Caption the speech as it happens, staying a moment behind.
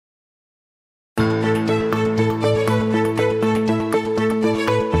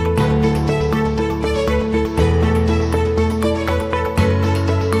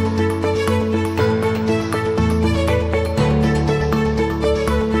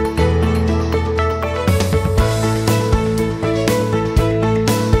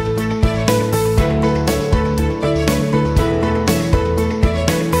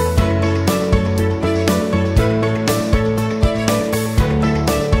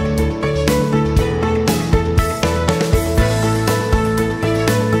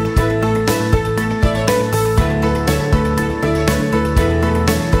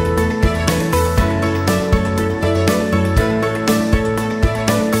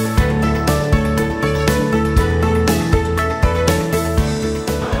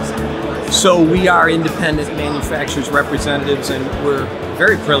So we are independent manufacturers representatives, and we're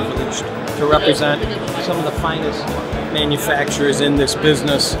very privileged to represent some of the finest manufacturers in this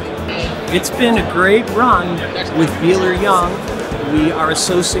business. It's been a great run with Behler-Young. Our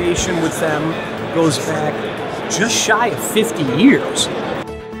association with them goes back just shy of 50 years.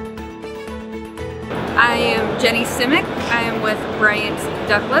 I am Jenny Simic. I am with Bryant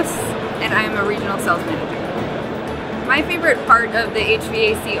Douglas, and I am a regional sales manager. My favorite part of the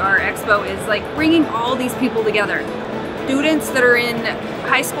HVACR Expo is like bringing all these people together. Students that are in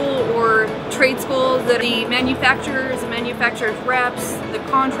high school or trade schools, the manufacturers reps, the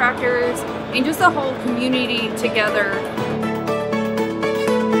contractors, and just the whole community together.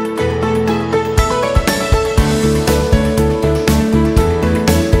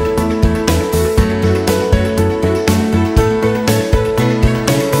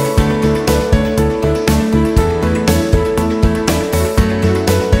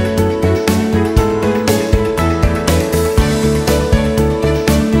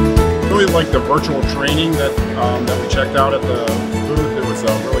 Like the virtual training that we checked out at the booth, it was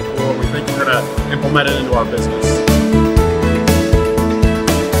really cool, and we think we're going to implement it into our business.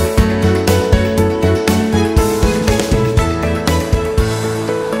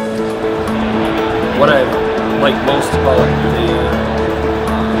 What I like most about the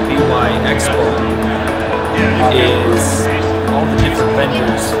BY Expo is all the different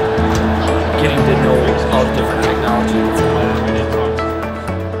vendors getting to know all the different technology that's going on.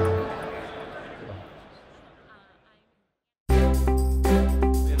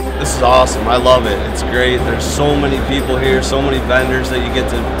 This is awesome. I love it. It's great. There's so many people here, so many vendors that you get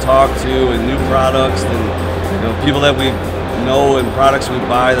to talk to, and new products, and people that we know and products we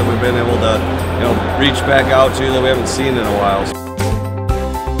buy that we've been able to reach back out to that we haven't seen in a while.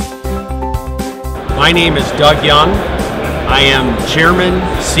 My name is Doug Young. I am Chairman,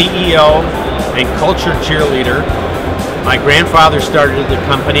 CEO, and Culture Cheerleader. My grandfather started the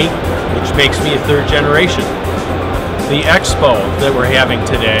company, which makes me a third generation. The expo that we're having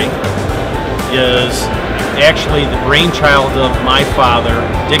today is actually the brainchild of my father,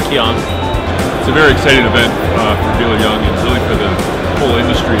 Dick Young. It's a very exciting event for Behler-Young and really for the whole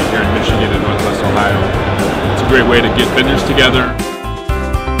industry here in Michigan and Northwest Ohio. It's a great way to get vendors together.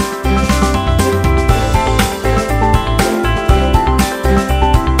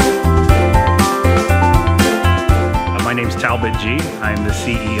 My name is Talbot G. I'm the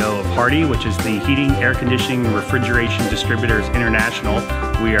CEO of Hardy, which is the Heating, Air Conditioning, Refrigeration Distributors International.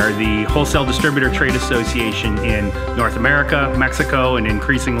 We are the wholesale distributor trade association in North America, Mexico, and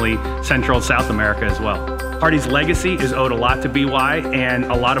increasingly Central and South America as well. Hardy's legacy is owed a lot to BY, and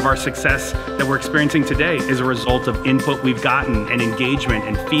a lot of our success that we're experiencing today is a result of input we've gotten and engagement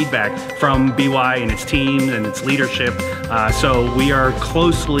and feedback from BY and its team and its leadership. So we are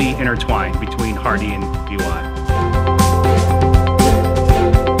closely intertwined between Hardy and BY.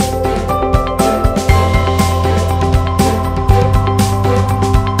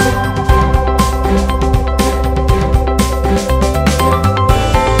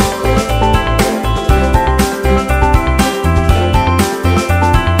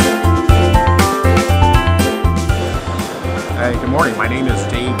 Good morning, my name is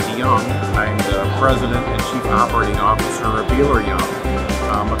Dave DeYoung. I'm the President and Chief Operating Officer of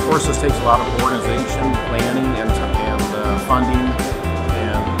Behler-Young. Of course, this takes a lot of organization, planning, and funding,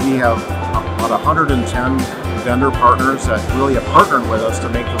 and we have about 110 vendor partners that really have partnered with us to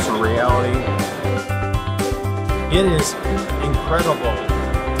make this a reality. It is incredible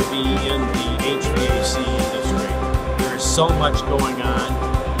to be in the HVAC industry. There is so much going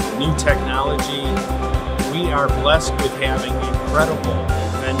on, new technology. We are blessed with having incredible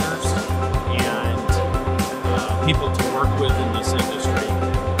vendors and people to work with in this industry.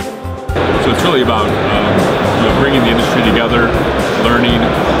 So it's really about bringing the industry together, learning,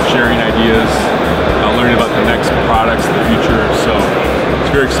 sharing ideas, learning about the next products, the future. So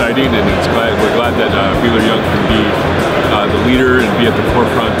it's very exciting, and we're glad that Behler-Young can be the leader and be at the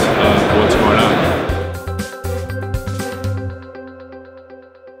forefront of what's going on.